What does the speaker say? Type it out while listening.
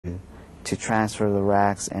to transfer the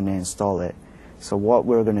racks and install it. So what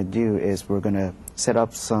we're going to do is we're going to set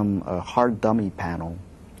up some hard dummy panel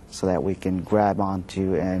so that we can grab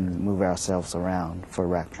onto and move ourselves around for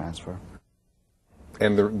rack transfer.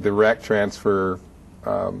 And the rack transfer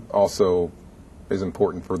also is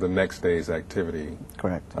important for the next day's activity.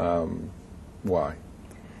 Correct. Why?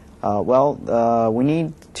 We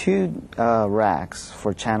need two racks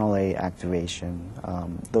for Channel A activation.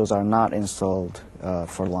 Those are not installed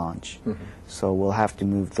for launch, so we'll have to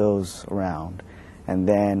move those around. And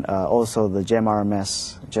then also the GEM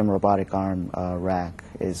RMS, GEM robotic arm rack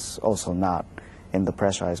is also not in the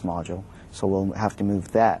pressurized module, so we'll have to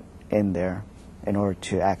move that in there in order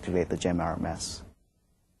to activate the GEM RMS.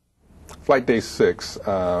 Flight day 6,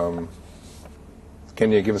 can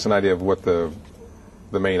you give us an idea of what the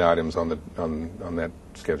main items on that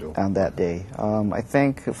schedule? On that day. I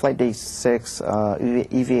think flight day 6,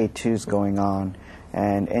 EVA2 is going on,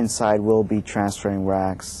 and inside we'll be transferring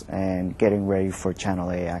racks and getting ready for Channel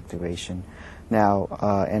A activation.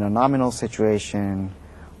 Now, in a nominal situation,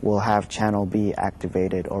 we'll have Channel B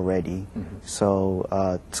activated already, so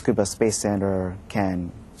Tsukuba Space Center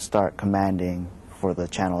can start commanding for the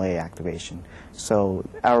Channel A activation. So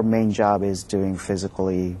our main job is doing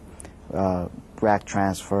physically rack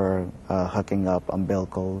transfer, hooking up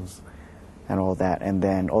umbilicals, and all that, and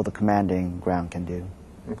then all the commanding ground can do.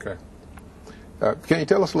 Okay. Can you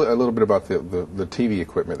tell us a little bit about the TV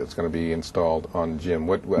equipment that's going to be installed on GEM?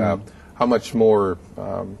 How much more?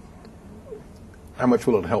 How much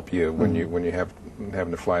will it help you when you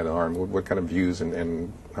having to fly the arm? What kind of views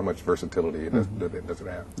and how much versatility does it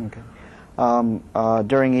have? Okay.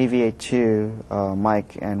 During EVA2,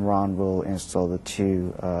 Mike and Ron will install the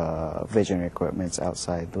two vision equipments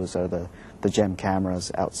outside. Those are the GEM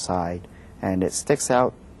cameras outside, and it sticks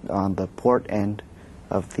out on the port end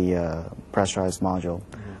of the pressurized module.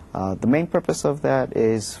 The main purpose of that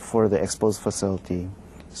is for the exposed facility.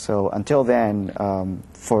 So until then,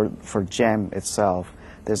 for GEM itself,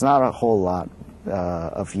 there's not a whole lot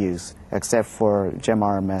of use, except for GEM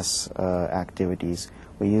RMS activities.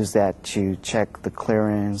 We use that to check the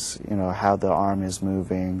clearance, how the arm is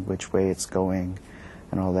moving, which way it's going,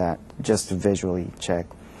 and all that, just to visually check.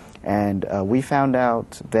 And we found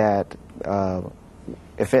out that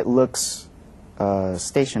if it looks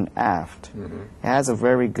stationed aft, it has a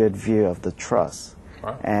very good view of the truss.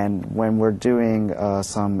 Wow. And when we're doing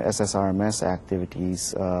some SSRMS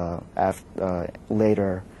activities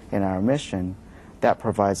later in our mission, that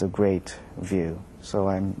provides a great view. So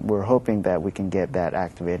we're hoping that we can get that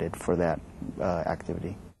activated for that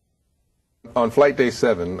activity. On flight day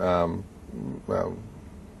 7,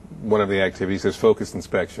 one of the activities is focused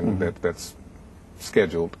inspection that's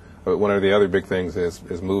scheduled. But one of the other big things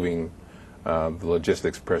is moving the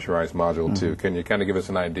logistics pressurized module too. Can you kind of give us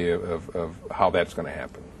an idea of how that's going to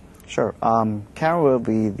happen? Sure. Karen will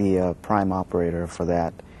be the prime operator for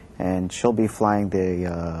that, and she'll be flying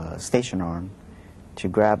the station arm to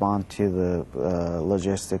grab onto the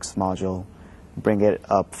logistics module, bring it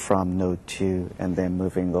up from node 2, and then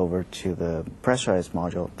moving over to the pressurized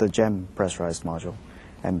module, the GEM pressurized module,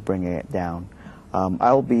 and bringing it down.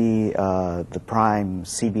 I'll be the prime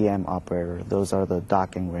CBM operator. Those are the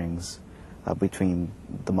docking rings between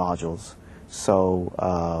the modules. So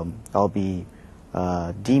I'll be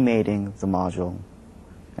demating the module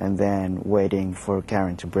and then waiting for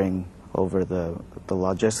Karen to bring over the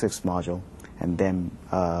logistics module and then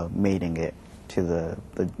mating it to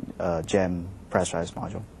the GEM pressurized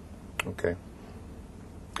module. Okay.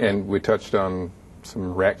 And we touched on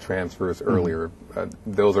some rack transfers earlier.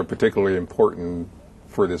 Those are particularly important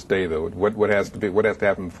for this day, though. What has to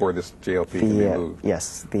happen before this JLP can be moved?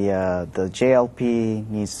 Yes, the JLP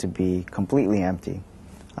needs to be completely empty.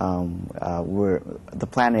 The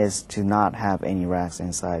plan is to not have any racks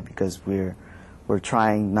inside because we're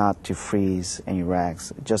trying not to freeze any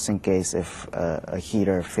racks, just in case if a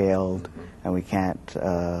heater failed and we can't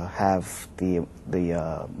have the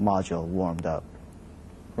module warmed up.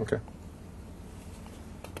 Okay.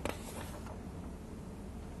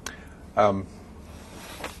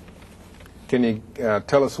 Can you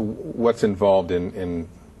tell us what's involved in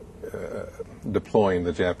deploying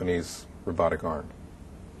the Japanese robotic arm?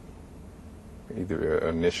 Either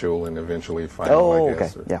initial and eventually final, I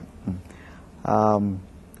guess. Okay. Yeah.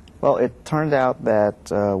 Well, it turned out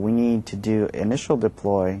that we need to do initial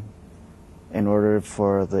deploy in order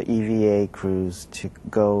for the EVA crews to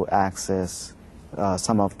go access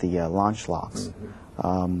some of the launch locks.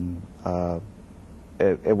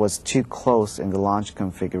 It was too close in the launch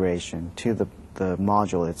configuration to the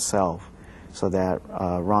module itself so that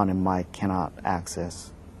Ron and Mike cannot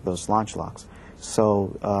access those launch locks.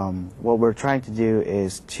 So what we're trying to do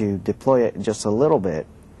is to deploy it just a little bit,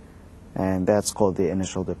 and that's called the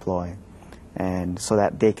initial deploy, and so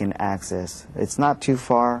that they can access. It's not too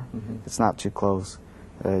far, it's not too close,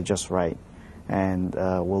 just right. And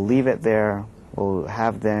we'll leave it there. We'll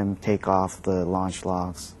have them take off the launch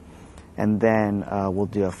logs, and then we'll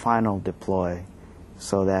do a final deploy,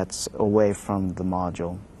 so that's away from the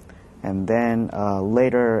module. And then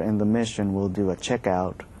later in the mission, we'll do a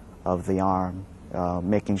checkout of the arm,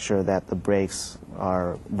 making sure that the brakes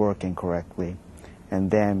are working correctly, and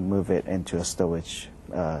then move it into a stowage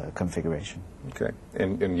configuration. Okay.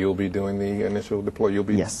 And you'll be doing the initial deploy? You'll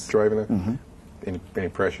be driving it? Any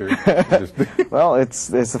pressure? Well, it's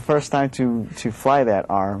the first time to fly that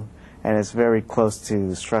arm, and it's very close to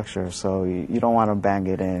the structure, so you don't want to bang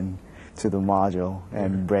it in to the module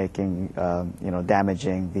and breaking,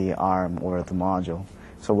 damaging the arm or the module.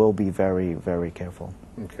 So we'll be very, very careful.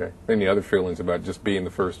 Okay. Any other feelings about just being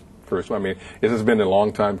the first one? I mean, this has been a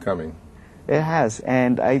long time coming. It has,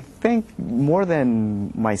 and I think more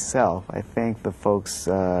than myself, I think the folks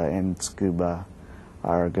in Scuba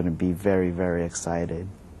are going to be very, very excited.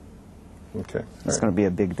 Okay. It's going to be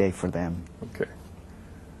a big day for them. Okay.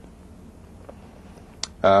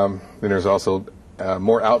 Then there's also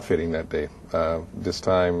more outfitting that day. This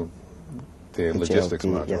time, the logistics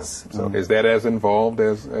module. Yes. So is that as involved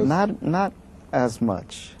as? Not as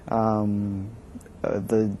much. The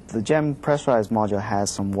GEM pressurized module has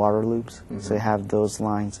some water loops, so you have those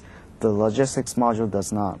lines. The logistics module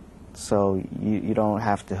does not, so you don't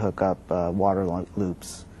have to hook up water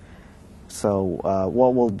loops. So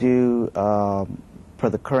what we'll do for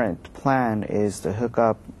the current plan is to hook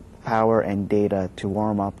up power and data to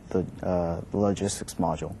warm up the logistics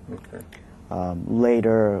module. Okay.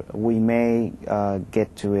 Later, we may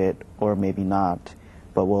get to it, or maybe not,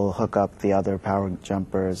 but we'll hook up the other power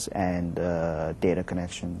jumpers and data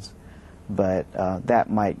connections. But that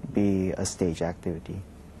might be a stage activity.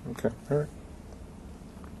 Okay, all right.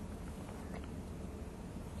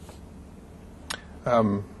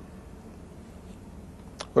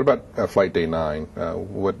 What about Flight Day 9?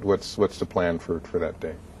 What's the plan for that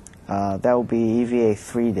day? That will be EVA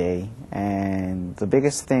 3 day, and the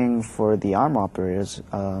biggest thing for the ARM operators,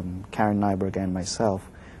 Karen Nyberg and myself,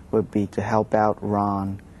 would be to help out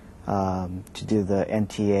Ron to do the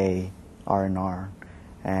NTA R&R.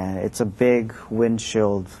 And it's a big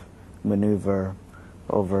windshield maneuver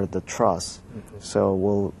over the truss.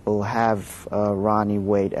 So we'll have Ronnie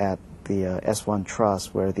wait at the S1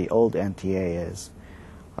 truss where the old NTA is.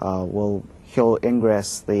 He'll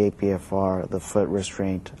ingress the APFR, the foot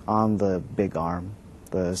restraint, on the big arm,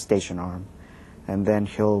 the station arm, and then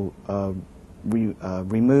he'll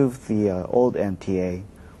remove the old NTA.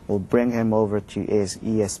 We'll bring him over to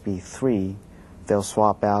ESP3. They'll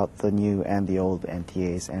swap out the new and the old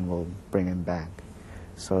NTAs, and we'll bring him back.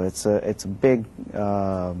 So it's a big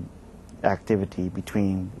activity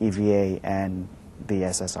between EVA and the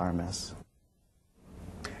SSRMS.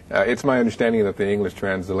 It's my understanding that the English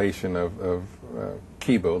translation of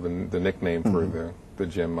Kibo, the nickname for the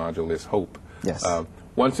GEM module, is hope. Yes.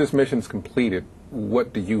 Once this mission is completed,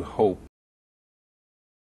 what do you hope